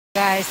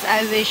Guys,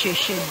 I wish you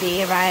should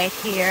be right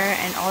here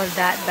and all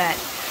that, but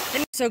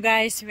so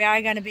guys, we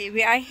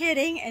are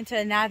heading into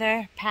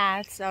another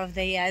paths of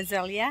the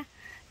Azalea.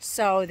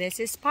 So this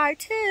is part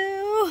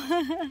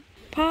 2.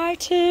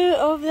 Part 2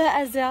 of the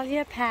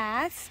Azalea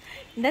paths.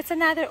 That's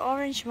another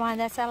orange one.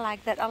 I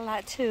like that a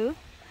lot too.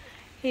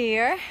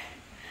 Here.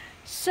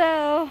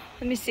 So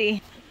let me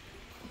see.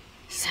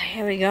 So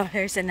here we go.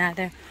 Here's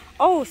another.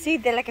 Oh, see,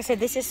 like I said,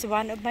 this is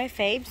one of my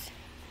faves.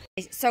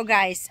 So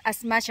guys,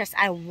 as much as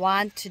I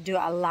want to do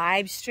a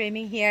live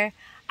streaming here,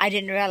 I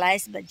didn't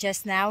realize but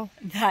just now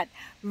that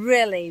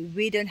really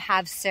we don't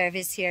have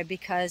service here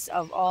because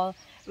of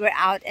we're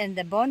out in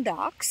the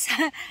boondocks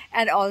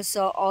and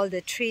also all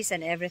the trees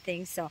and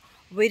everything. So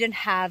we don't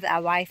have a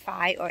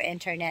Wi-Fi or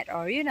internet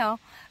or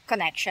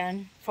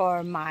connection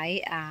for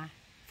my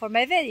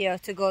video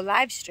to go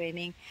live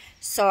streaming.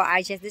 So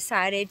I just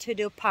decided to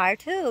do part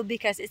 2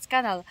 because it's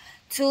kind of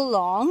too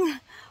long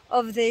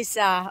of this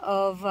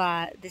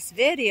this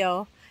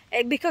video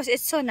because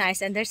it's so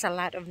nice and there's a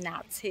lot of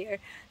nuts here.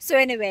 So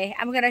anyway,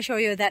 I'm gonna show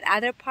you that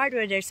other part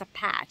where there's a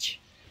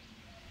patch.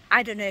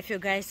 I don't know if you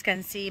guys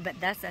can see, but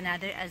that's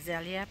another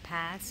azalea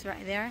path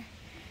right there.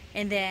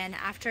 And then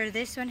after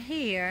this one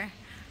here,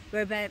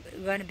 we're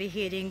gonna be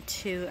heading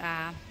to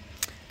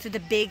the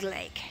big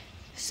lake.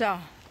 So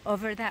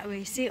over that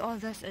way, see all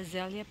those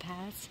azalea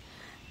paths.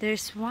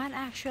 There's one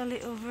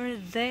actually over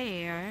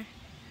there.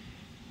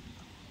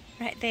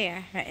 Right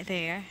there.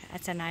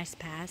 That's a nice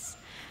paths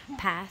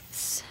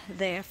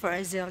there for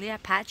azalea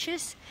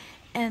patches.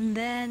 And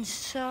then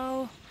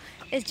so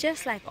it's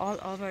just like all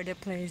over the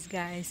place,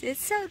 guys.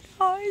 It's so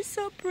nice,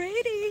 so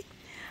pretty.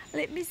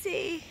 Let me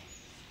see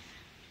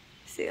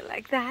it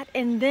like that.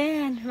 And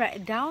then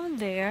right down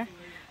there,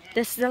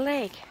 there's the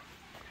lake.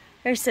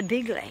 There's a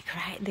big lake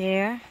right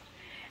there.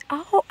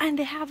 Oh, and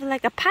they have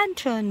like a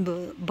pontoon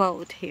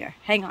boat here.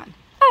 Hang on.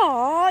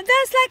 Oh,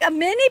 there's like a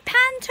mini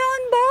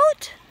pontoon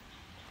boat.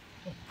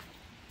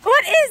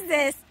 What is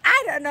this?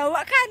 I don't know.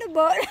 What kind of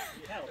boat?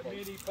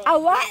 A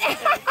what?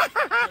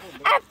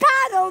 A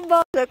paddle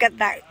boat. Look at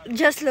that.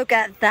 Just look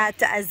at that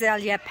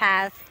azalea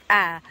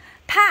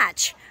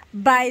patch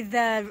by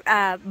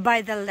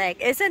the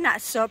lake. Isn't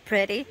that so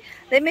pretty?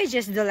 Let me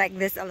just do like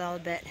this a little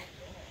bit.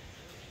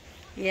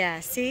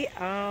 Yeah, see?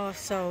 Oh,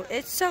 so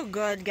it's so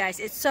good,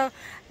 guys. It's so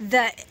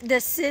the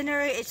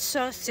scenery. It's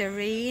so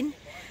serene,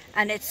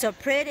 and it's so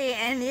pretty.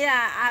 And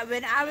yeah,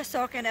 when I was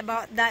talking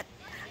about that,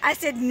 I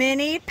said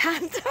mini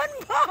pontoon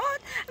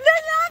boat.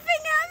 They're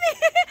laughing at me.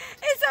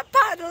 It's a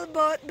paddle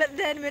boat. But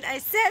then when I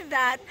said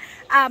that,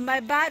 my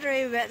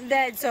battery went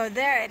dead. So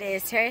there it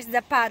is. Here's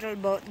the paddle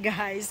boat,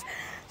 guys.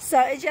 So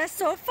it's just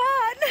so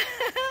fun.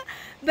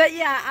 But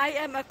yeah, I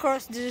am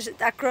across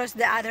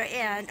the other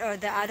end or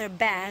the other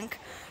bank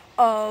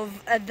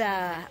of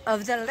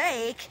the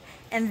lake,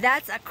 and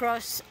that's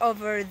across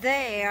over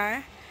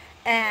there.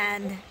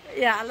 And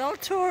yeah, a little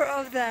tour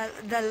of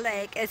the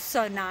lake. It's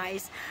so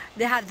nice.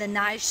 They have the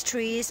nice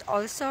trees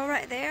also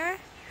right there.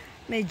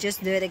 Let me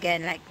just do it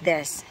again like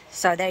this.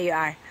 So there you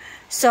are.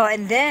 So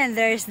and then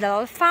there's the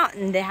little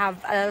fountain. They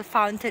have a little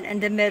fountain in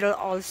the middle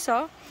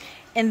also.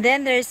 And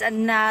then there's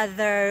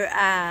another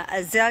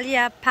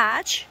azalea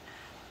patch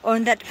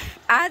on that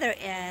other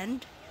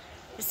end.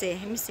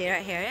 Let me see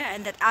right here. Yeah,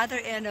 and that other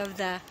end of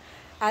the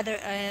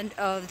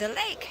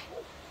lake,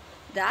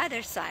 the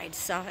other side.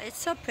 So it's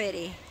so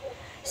pretty.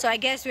 So I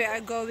guess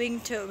we're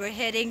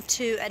heading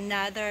to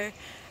another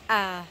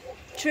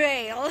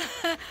trail.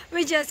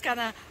 We just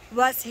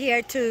was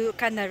here to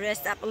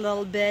rest up a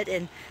little bit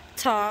and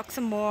talk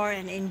some more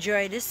and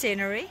enjoy the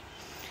scenery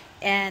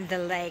and the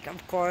lake,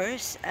 of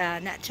course,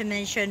 not to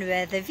mention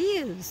with the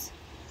views.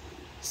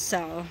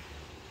 So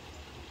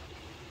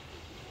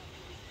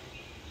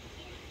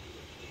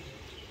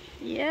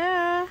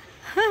yeah.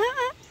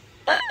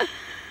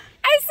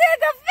 I said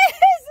the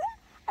fish!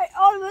 I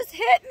almost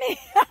hit me.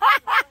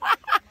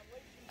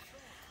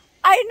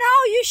 I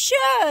know, you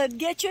should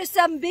get you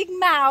some big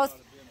mouth.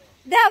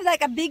 They have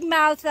like a big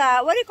mouth,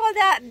 what do you call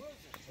that?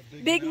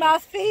 Big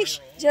mouth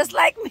fish, just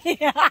like me.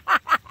 Yeah,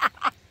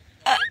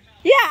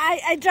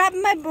 I dropped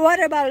my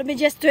water bottle. Let me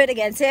just do it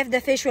again. See if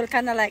the fish will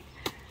like...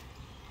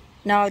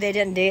 No, they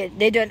don't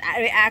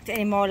react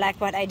anymore like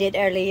what I did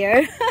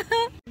earlier.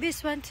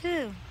 This one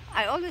too.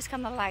 I always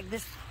like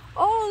this.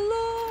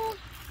 Oh look,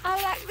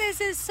 I like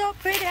this. It's so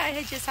pretty.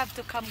 I just have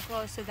to come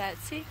close to that.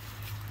 See?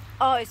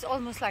 Oh, it's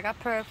almost like a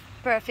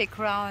perfect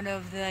round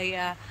of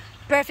the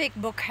perfect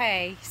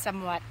bouquet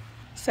somewhat.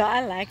 So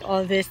I like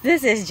all this.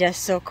 This is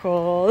just so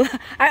cool.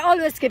 I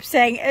always keep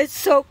saying it's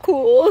so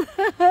cool.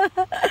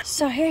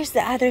 So here's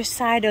the other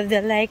side of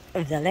the lake.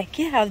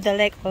 Yeah, of the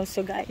lake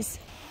also, guys.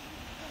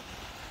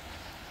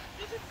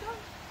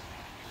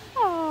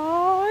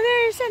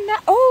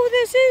 Oh,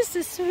 this is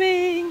the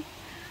swing.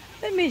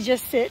 Let me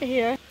just sit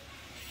here.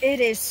 It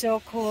is so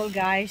cool,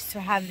 guys, to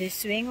have this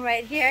swing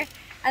right here.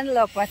 And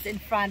look what's in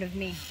front of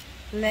me.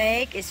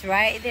 Lake is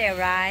right there,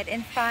 right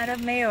in front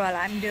of me while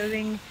I'm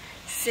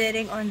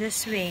sitting on the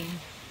swing.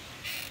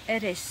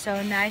 It is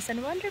so nice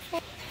and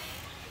wonderful.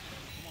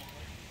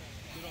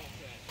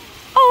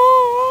 Oh,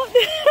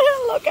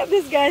 Look at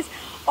this, guys.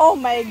 Oh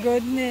my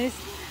goodness.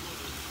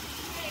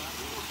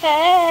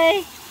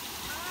 Hey.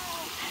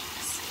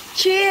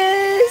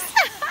 Cheers.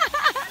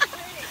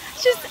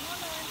 She's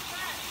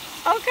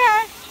okay.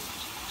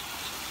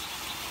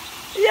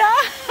 Yeah.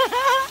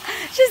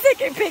 She's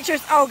taking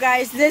pictures. Oh,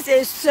 guys, this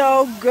is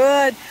so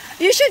good.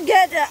 You should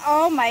get.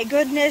 Oh my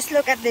goodness.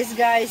 Look at this,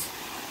 guys.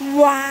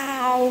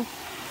 Wow.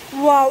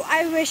 Wow.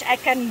 I wish I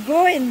can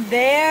go in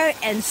there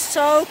and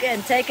soak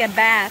and take a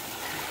bath.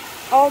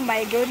 Oh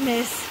my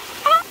goodness.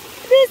 Oh,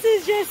 this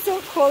is just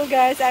so cool,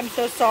 guys. I'm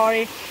so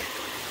sorry.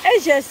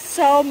 It just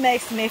so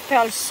makes me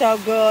feel so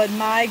good.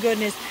 My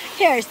goodness.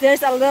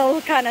 There's a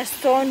little kind of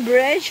stone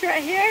bridge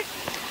right here.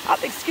 Oh,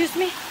 excuse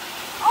me.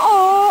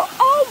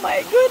 Oh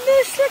my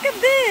goodness. Look at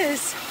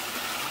this.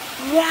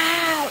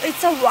 Wow,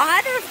 it's a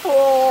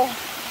waterfall.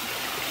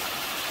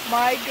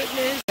 My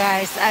goodness.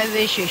 Guys, I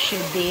wish you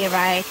should be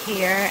right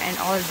here and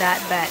all that,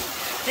 but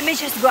let me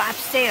just go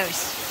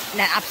upstairs.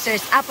 Not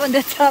upstairs, up on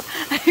the top.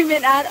 I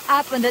mean,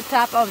 up on the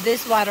top of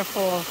this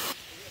waterfall.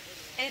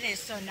 It is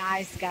so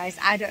nice, guys.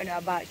 I don't know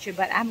about you,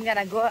 but I'm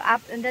gonna go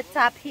up on the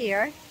top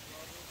here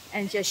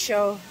and just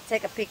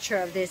take a picture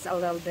of this a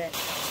little bit.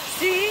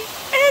 See?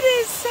 It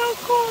is so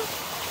cool.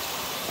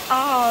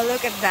 Oh,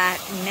 look at that.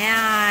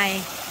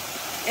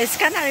 Nice. It's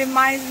kind of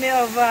reminds me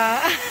of a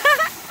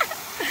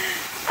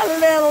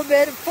little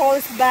bit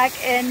falls back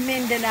in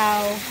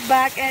Mindanao,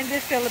 back in the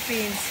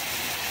Philippines.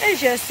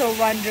 It's just so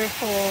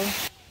wonderful.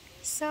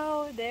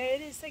 So there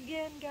it is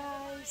again,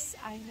 guys.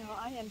 I know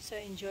I am so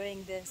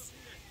enjoying this.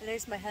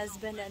 There's my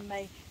husband and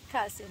my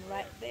cousin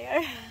right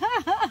there.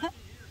 Of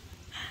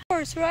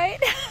course,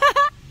 right?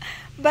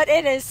 But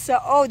it is so,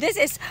 I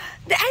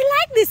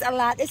like this a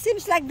lot. It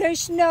seems like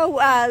there's no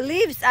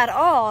leaves at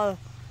all.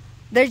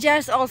 They're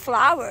just all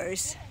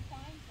flowers.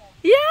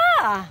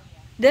 Yeah,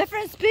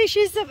 different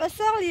species of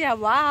Azalea.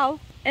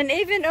 Wow. And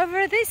even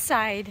over this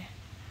side.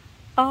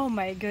 Oh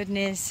my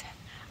goodness.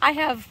 I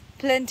have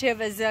plenty of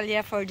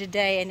Azalea for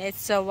today, and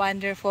it's so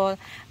wonderful.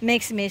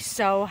 Makes me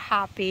so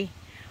happy.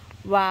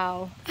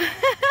 Wow.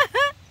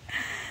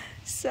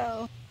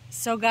 So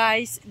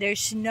guys,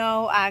 there's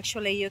no,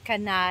 actually you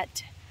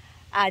cannot,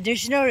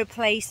 there's no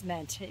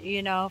replacement,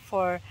 you know,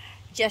 for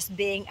just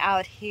being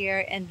out here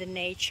in the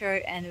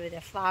nature and with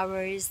the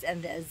flowers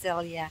and the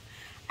Azalea.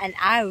 And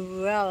I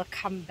will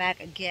come back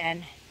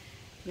again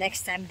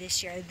next time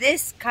this year.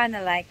 This kind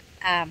of like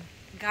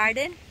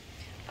garden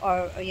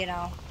or, you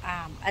know,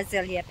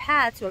 Azalea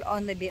paths will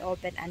only be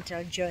open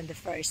until June the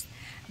 1st,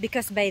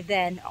 because by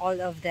then all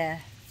of the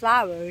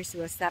flowers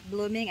will stop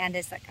blooming and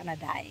they start kind of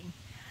dying.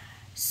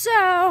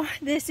 So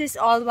this is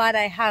all what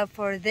I have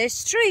for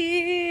this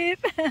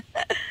trip.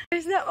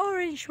 There's the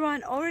orange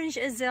one, orange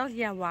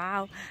Azalea.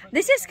 Wow,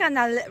 this is kind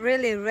of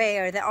really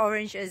rare, the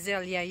orange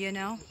Azalea, you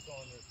know.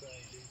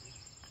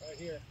 Right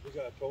here, we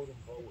got a totem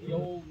pole. The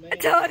old man. A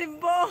totem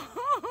pole.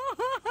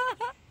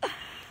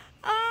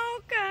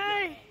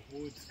 Okay.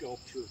 Wood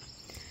sculpture.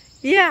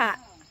 Yeah.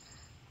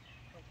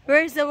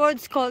 Where's the wood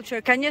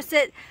sculpture? Can you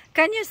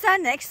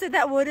stand next to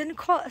that wooden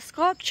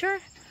sculpture?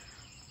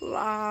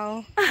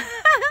 Wow.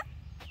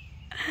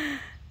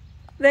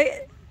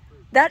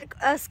 That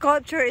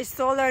sculpture is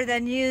taller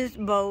than you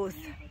both.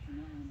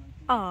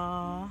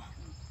 Aww.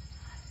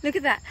 Look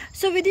at that.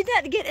 So we did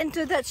not get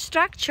into that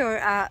structure,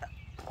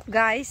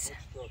 guys.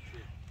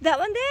 That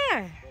one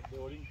there. That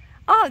building.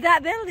 Oh,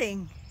 that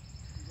building.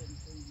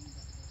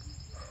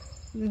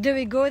 Do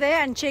we go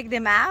there and check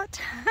them out?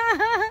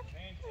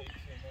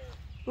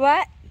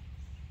 What?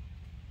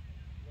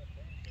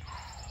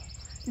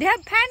 They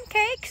have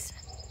pancakes?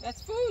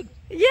 That's food.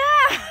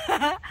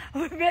 Yeah.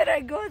 We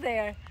better go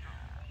there.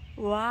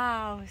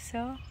 Wow.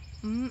 So,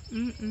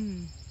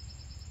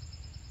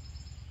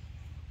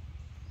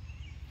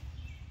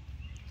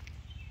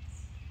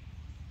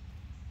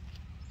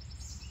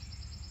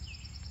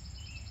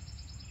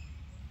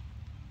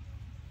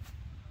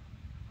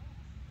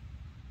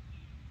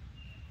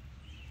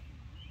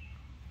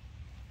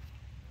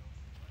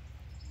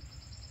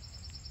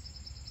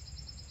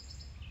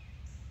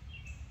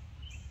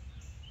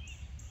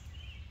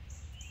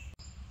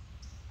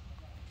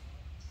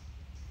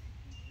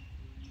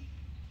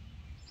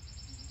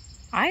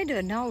 I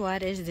don't know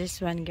what is this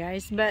one,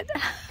 guys, but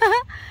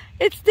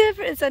it's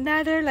different. It's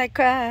another like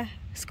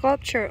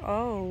sculpture.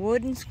 Oh,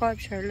 wooden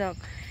sculpture. Look,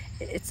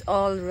 it's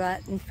all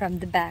rotten from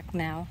the back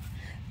now.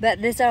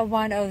 But these are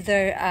one of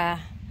their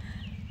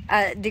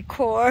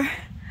decor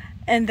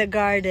in the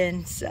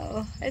garden,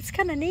 so it's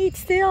kind of neat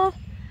still.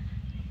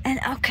 And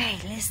okay,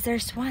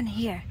 there's one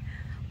here.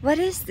 What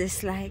is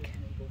this like?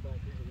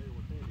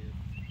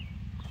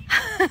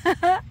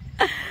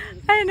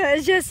 I know,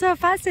 it's just so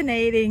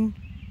fascinating.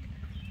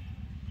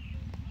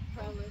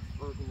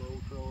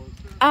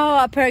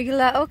 Oh, a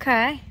pergola,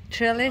 okay.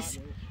 Trellis.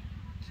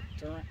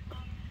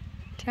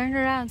 Turn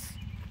around.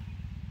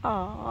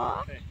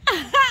 Oh.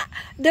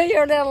 Do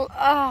your little,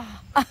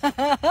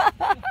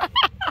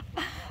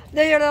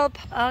 do your little,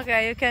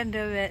 okay, you can do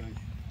it.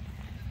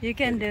 You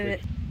can do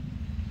it.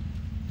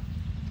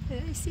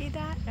 Did you see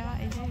that?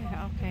 Right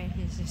there. Okay,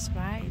 he's just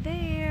right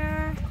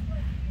there.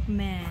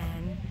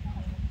 Man,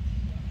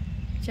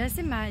 just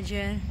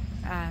imagine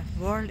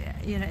world,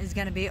 you know, it's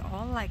gonna be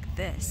all like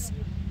this.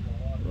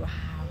 Wow,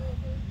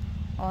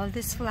 all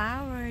these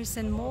flowers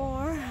and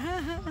more.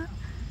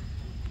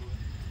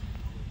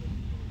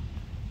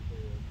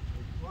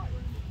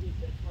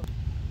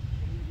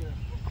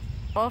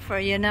 Offer,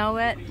 you know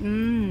what?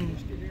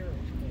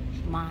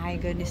 My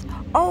goodness.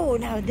 Oh,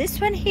 now this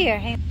one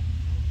here.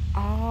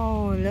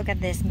 Oh, look at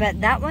this.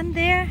 But that one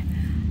there,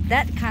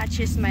 that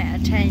catches my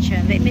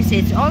attention. Let me see.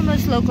 It's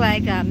almost look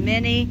like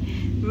mini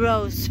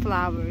rose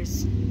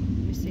flowers. Let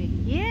me see.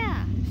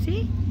 Yeah,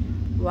 see?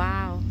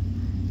 Wow.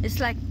 It's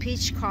like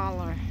peach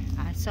color.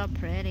 So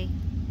pretty.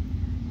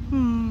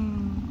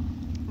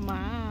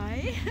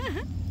 My.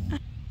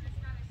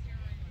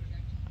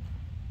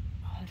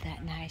 All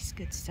that nice,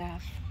 good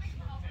stuff.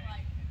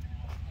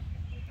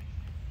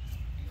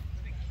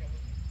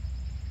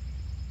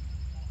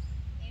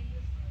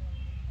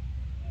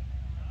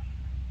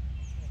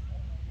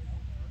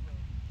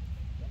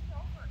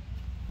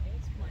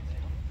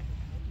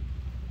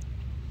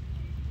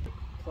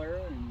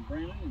 Clara and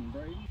Brandon and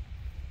Brady.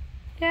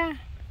 Yeah.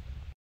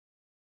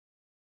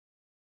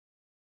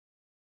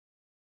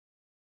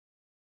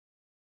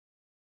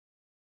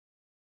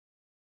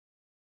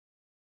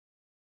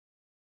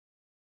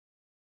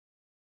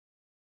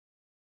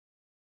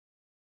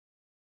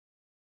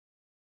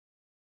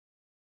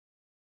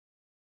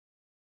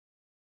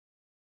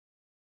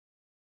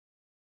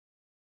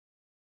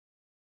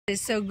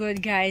 It's so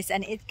good, guys,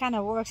 and it kind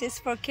of works. It's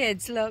for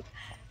kids. Look.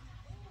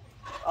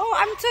 Oh,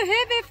 I'm too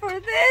heavy for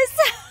this.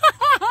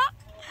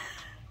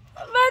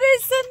 But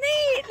it's so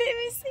neat. Let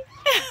me see.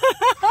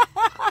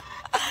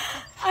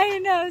 I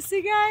know.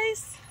 See,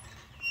 guys?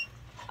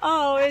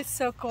 Oh, it's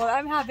so cool.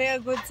 I'm having a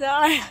good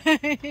time.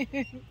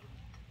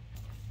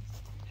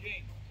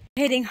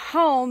 Heading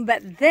home,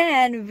 but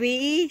then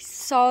we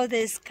saw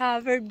this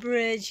covered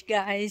bridge,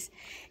 guys.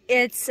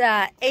 It's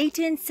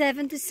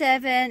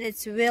 1877.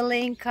 It's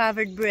Wheeling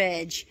Covered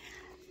Bridge.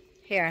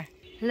 Here,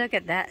 look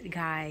at that,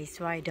 guys.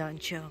 Why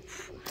don't you?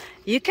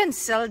 You can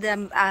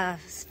seldom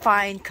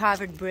find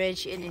covered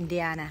bridge in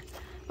Indiana.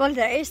 Well,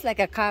 there is like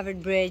a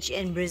covered bridge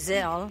in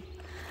Brazil,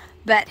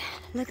 but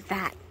look at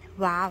that.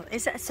 Wow,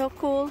 is that so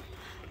cool?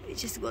 You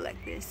just go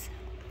like this.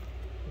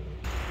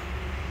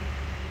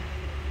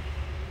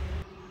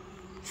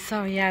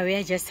 So yeah,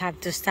 we just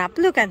have to stop.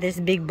 Look at these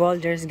big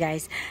boulders,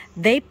 guys.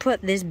 They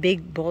put these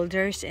big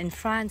boulders in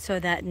front so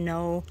that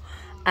no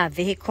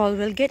vehicle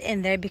will get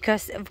in there,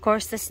 because of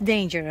course that's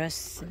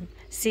dangerous.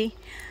 See?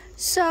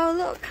 So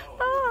look,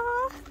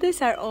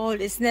 these are old.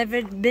 It's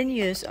never been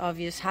used,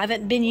 obvious.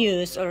 Haven't been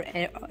used, or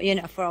you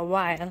know, for a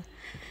while.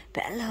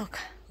 But look,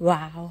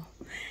 wow.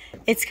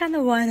 It's kind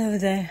of one of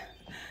the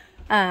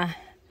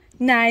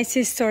nice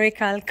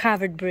historical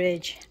covered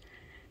bridge.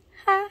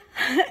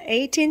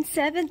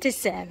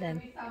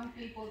 1877.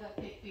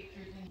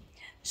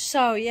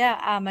 So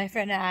yeah, my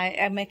friend and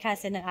I, my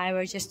cousin and I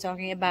were just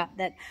talking about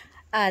that.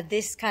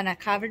 This kind of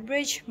covered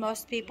bridge,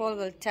 most people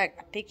will take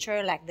a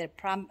picture like their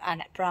prom,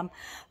 not prom,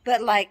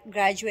 but like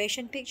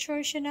graduation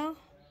pictures, you know,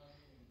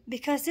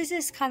 because this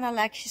is kind of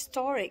like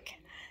historic.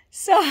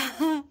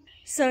 So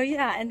so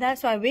yeah, and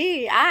that's why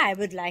I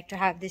would like to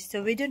have this.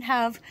 So we don't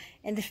have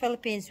in the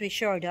Philippines. We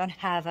sure don't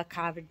have a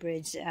covered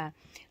bridge in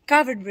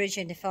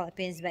the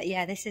Philippines. But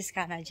yeah, this is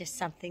kind of just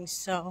something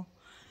so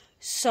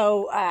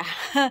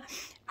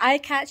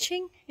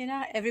eye-catching. You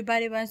know,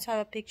 everybody wants to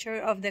have a picture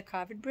of the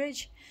covered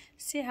bridge.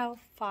 See how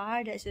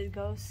far that it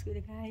goes,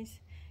 guys.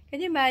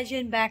 Can you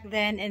imagine back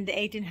then in the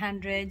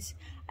 1800s?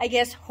 I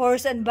guess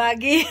horse and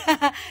buggy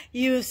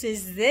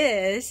uses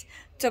this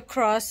to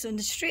cross on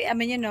the street. I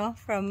mean, you know,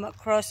 from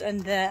cross on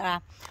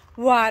the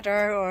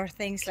water or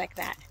things like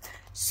that.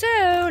 So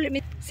let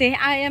me see.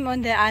 I am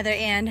on the other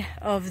end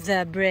of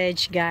the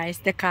bridge, guys,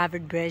 the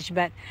covered bridge,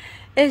 but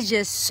it's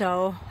just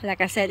so, like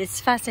I said, it's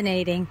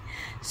fascinating.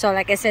 So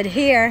like I said,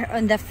 here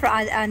on the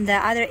front, on the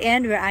other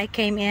end where I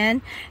came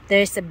in,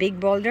 there's the big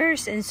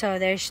boulders, and so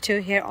there's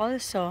two here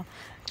also,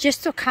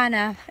 just to kind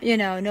of, you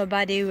know,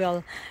 nobody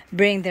will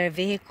bring their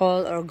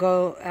vehicle or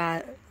go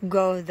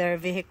their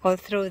vehicle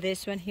through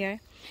this one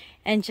here.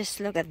 And just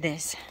look at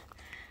this.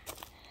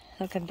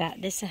 Look at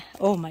that. This,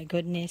 oh my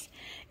goodness,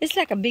 it's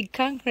like a big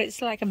concrete.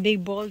 It's like a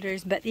big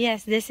boulders. But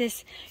yes, this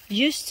is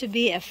used to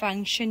be a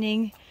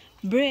functioning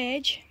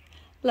bridge.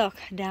 Look,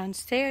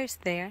 downstairs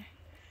there,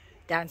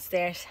 down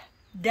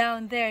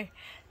there,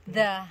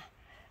 the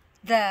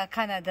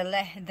kind of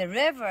the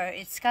river,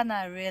 it's kind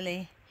of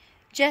really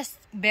just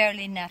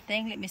barely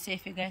nothing. Let me see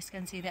if you guys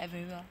can see that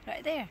very well.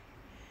 Right there,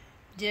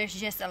 there's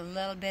just a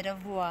little bit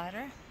of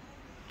water.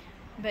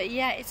 But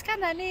yeah, it's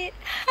kind of neat.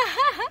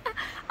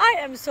 I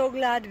am so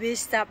glad we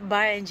stopped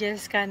by and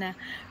just kind of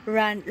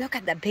run. Look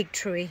at that big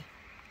tree.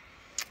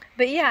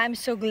 But yeah, I'm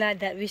so glad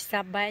that we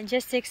stopped by and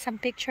just take some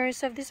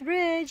pictures of this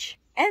bridge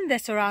and the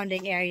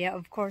surrounding area,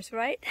 of course,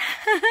 right?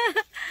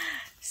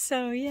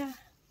 So yeah.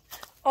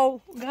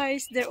 Oh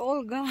guys, they're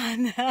all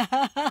gone.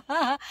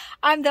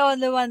 I'm the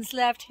only ones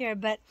left here,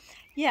 but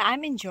yeah,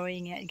 I'm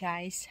enjoying it,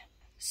 guys.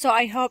 So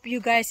I hope you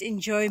guys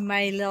enjoy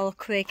my little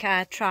quick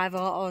travel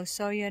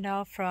also, you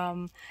know,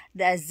 from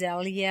the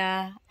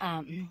Azalea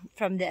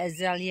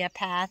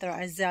path or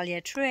Azalea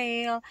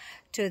trail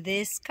to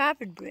this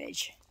covered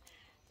bridge,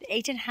 the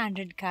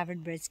 1800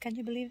 covered bridge. Can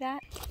you believe that?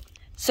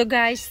 So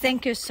guys,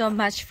 thank you so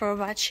much for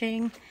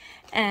watching,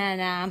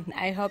 and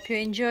I hope you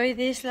enjoy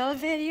this little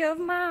video of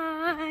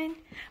mine.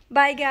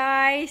 Bye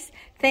guys,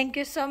 thank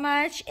you so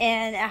much,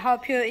 and I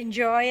hope you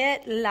enjoy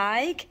it.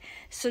 Like,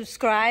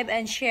 subscribe,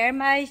 and share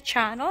my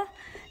channel.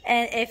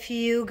 And if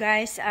you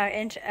guys are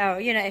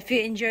if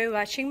you enjoy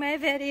watching my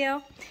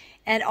video,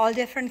 and all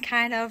different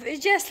kind of,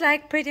 it's just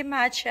like pretty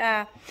much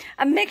a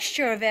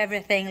mixture of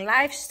everything,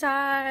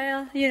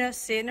 lifestyle, you know,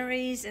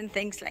 sceneries and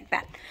things like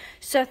that.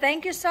 So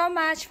thank you so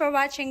much for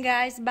watching,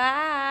 guys.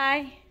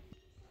 Bye.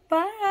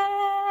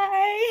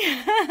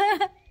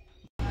 Bye.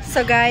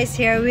 So guys,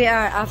 here we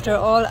are after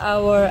all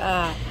our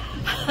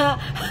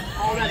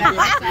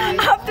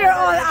after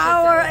all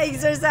our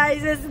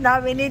exercises.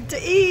 Now we need to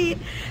eat.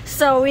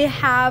 So we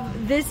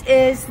have, this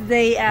is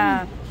the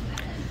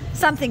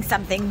something,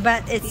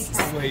 but it's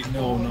Wait,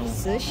 no.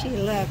 sushi.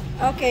 Look.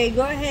 Okay,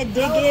 go ahead,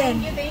 dig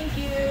in. Thank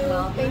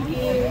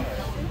you.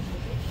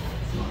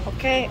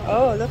 Okay.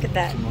 Oh, look at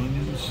that. Some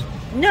onions.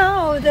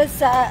 No,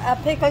 that's a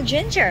pickled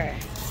ginger.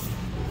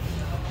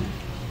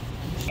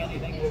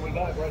 Anything what we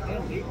got right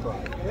then, deep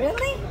fried.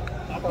 Really?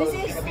 I thought This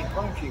it was is- gonna be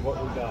crunchy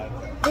what we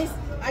got. This,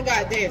 I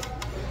got this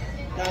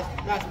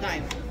last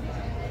time.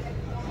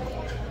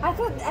 I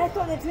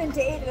thought the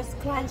 28 was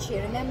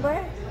crunchy.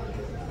 Remember?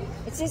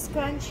 It's just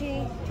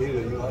crunchy. Tita,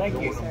 you like Thank to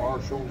go you, to sir.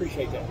 Marshall's?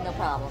 Appreciate that. No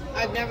problem.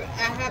 I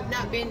have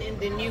not been in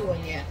the new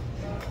one yet.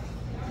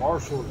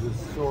 Marshall's is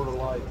sort of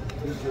like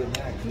TJ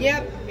Maxx.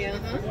 Yep.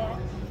 Yeah.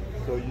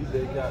 So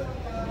they got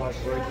like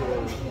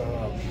regular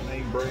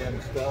name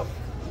brand stuff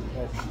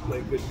at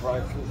like good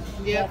prices.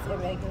 Yep.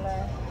 That's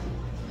irregular.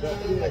 But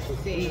yeah, Let's 'cause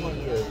see. we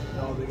went to,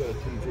 no, they got a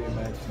TJ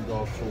Maxx and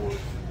Gulf Shores.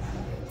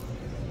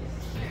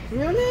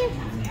 Really?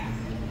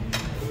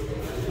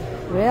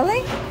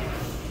 Really?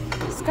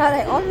 Scott,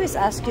 I always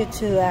ask you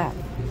to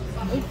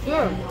It's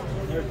good.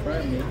 They're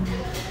brand new.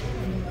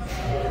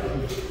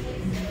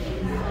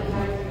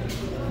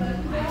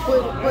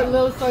 Put a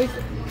little soy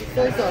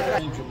sauce.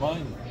 Change your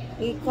mind.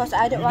 because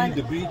I don't You want.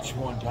 need the beach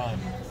one time.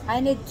 I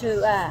need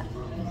to.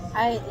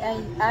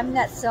 I'm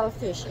not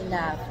selfish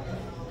enough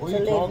What to are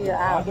you leave talking you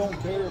about? I out.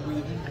 don't care,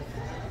 baby.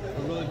 I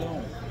really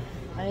don't.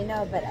 I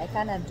know, but I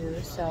cannot do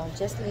so.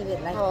 Just leave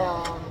it like that.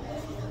 Oh.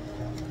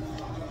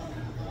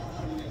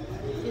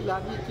 She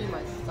loves you too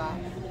much, Scott.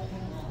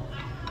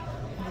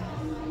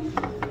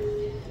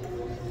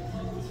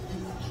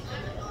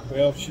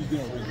 Well, she's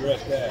gonna regret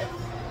that.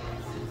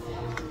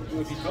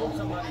 Well, if you told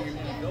somebody you're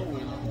gonna go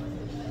with,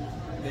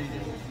 they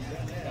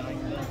just, I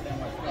can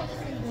understand why Scott's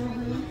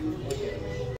saying.